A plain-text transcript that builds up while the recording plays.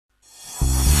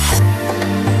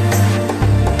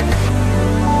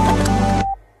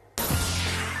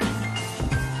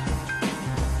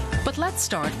Let's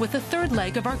start with the third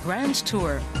leg of our grand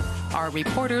tour. Our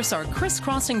reporters are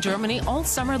crisscrossing Germany all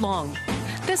summer long.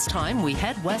 This time we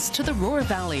head west to the Ruhr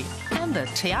Valley and the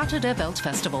stage.The Welt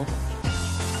Festival.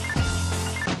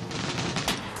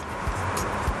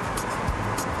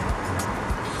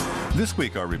 This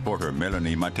week our reporter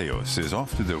Melanie Matthäus is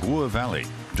off to the Ruhr Valley,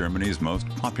 Germany's most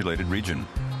populated region.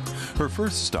 Her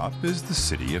first stop is the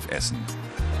city of Essen.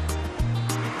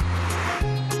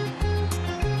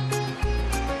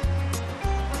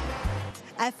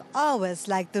 I've always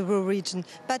liked the Ruhr region,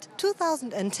 but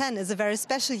 2010 is a very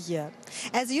special year.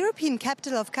 As European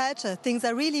capital of culture, things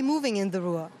are really moving in the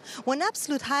Ruhr. One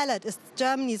absolute highlight is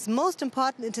Germany's most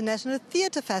important international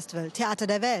theatre festival,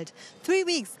 stage.The Welt. 3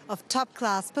 weeks of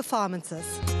top-class performances.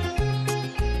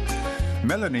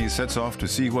 Melanie sets off to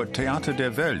see what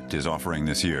stage.The Welt is offering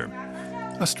this year.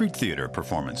 A street theatre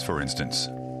performance, for instance.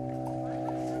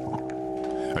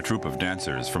 A troupe of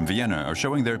dancers from Vienna are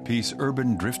showing their piece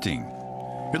Urban Drifting.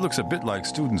 It looks a bit like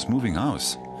students moving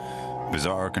house.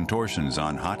 Bizarre contortions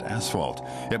on hot asphalt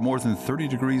at more than 30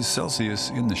 degrees Celsius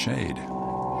in the shade.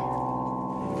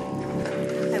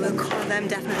 I will call them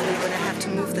definitely when I have to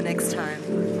move the next time.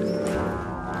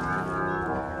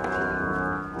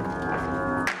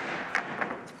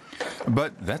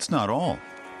 But that's not all.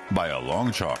 By a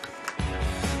long chalk.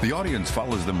 The audience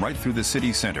follows them right through the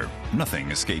city center.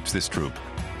 Nothing escapes this troupe.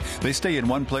 They stay in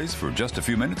one place for just a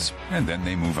few minutes and then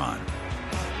they move on.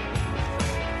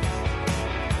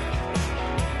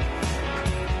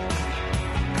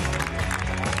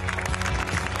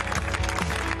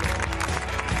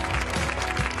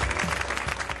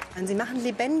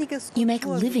 You make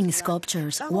living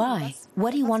sculptures. Why?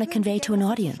 What do you want to convey to an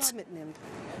audience?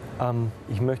 I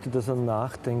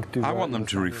want them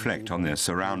to reflect on their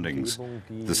surroundings,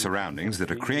 the surroundings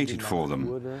that are created for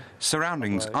them.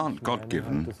 Surroundings aren't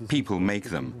God-given, people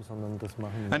make them.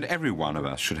 And every one of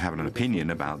us should have an opinion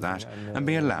about that and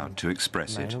be allowed to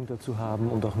express it.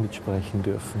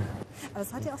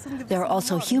 There are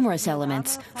also humorous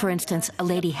elements. For instance, a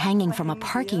lady hanging from a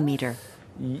parking meter.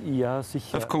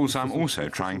 Of course, I'm also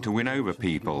trying to win over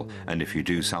people, and if you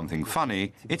do something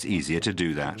funny, it's easier to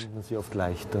do that.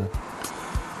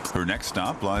 Her next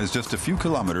stop lies just a few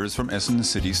kilometers from Essen's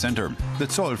city center, the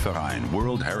Zollverein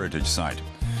World Heritage Site.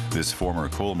 This former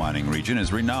coal mining region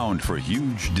is renowned for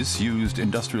huge, disused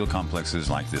industrial complexes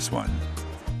like this one.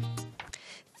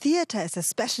 Theatre is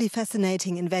especially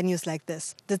fascinating in venues like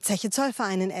this, the Zeche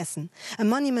Zollverein in Essen, a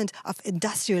monument of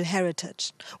industrial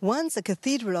heritage. Once a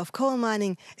cathedral of coal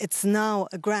mining, it's now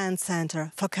a grand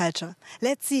center for culture.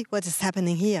 Let's see what is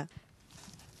happening here.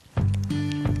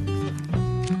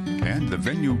 And the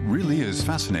venue really is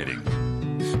fascinating.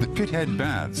 The pithead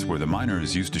baths where the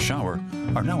miners used to shower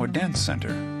are now a dance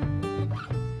center.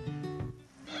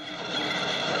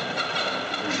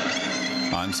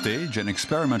 On stage, an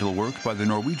experimental work by the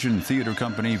Norwegian theatre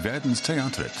company Verdens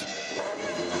Teatret.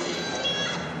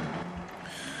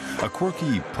 A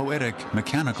quirky, poetic,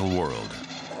 mechanical world.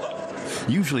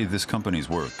 Usually this company's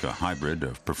work, a hybrid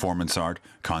of performance art,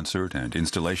 concert and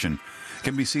installation,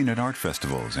 can be seen at art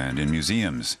festivals and in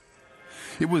museums.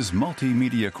 It was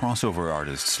multimedia crossover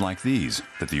artists like these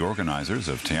that the organizers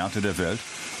of stage.The Welt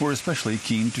were especially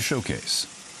keen to showcase.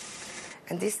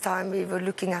 And this time we were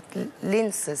looking at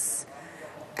lenses.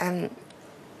 And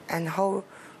how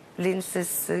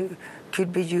lenses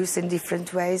could be used in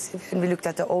different ways. And we looked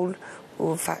at the old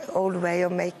way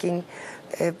of making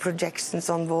projections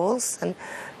on walls. And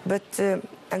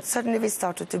suddenly we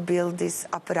started to build these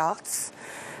apparatus.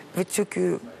 We took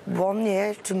 1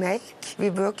 year to make. We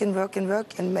work and work and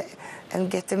work and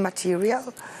get the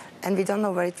material. And we don't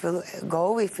know where it will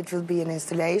go, if it will be an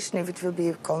installation, if it will be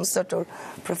a concert or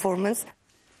performance.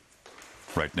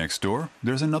 Right next door,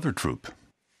 there's another troupe.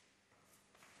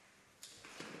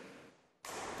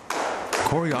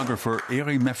 Choreographer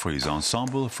Eri Mefri's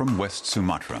ensemble from West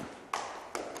Sumatra.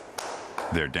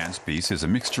 Their dance piece is a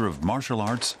mixture of martial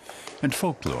arts and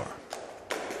folklore.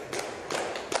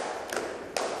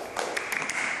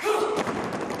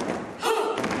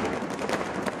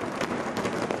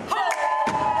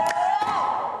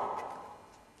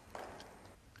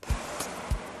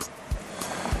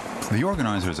 The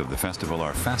organizers of the festival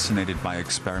are fascinated by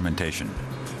experimentation.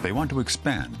 They want to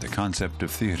expand the concept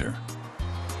of theater.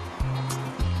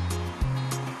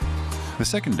 The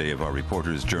second day of our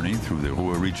reporter's journey through the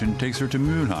Ruhr region takes her to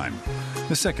Mülheim,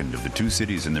 the second of the 2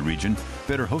 cities in the region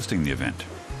that are hosting the event.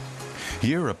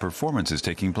 Here, a performance is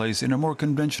taking place in a more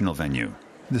conventional venue,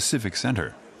 the Civic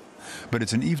Center. But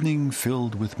it's an evening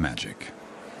filled with magic.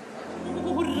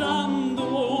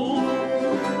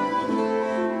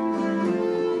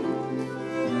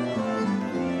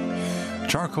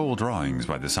 Charcoal drawings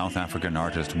by the South African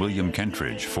artist William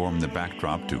Kentridge form the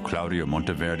backdrop to Claudio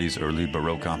Monteverdi's early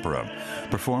Baroque opera,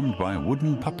 performed by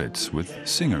wooden puppets with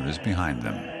singers behind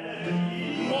them.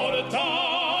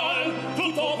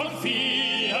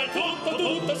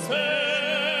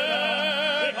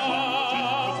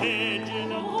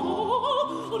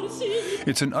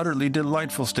 It's an utterly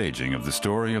delightful staging of the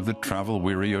story of the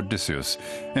travel-weary Odysseus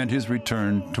and his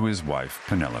return to his wife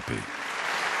Penelope.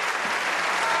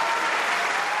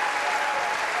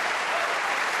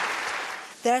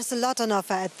 There's a lot on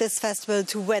offer at this festival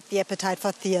to whet the appetite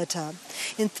for theatre.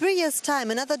 In 3 years' time,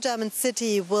 another German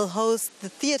city will host the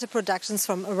theatre productions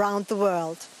from around the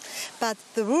world. But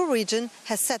the Ruhr region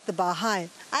has set the bar high.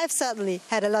 I've certainly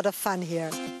had a lot of fun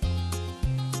here.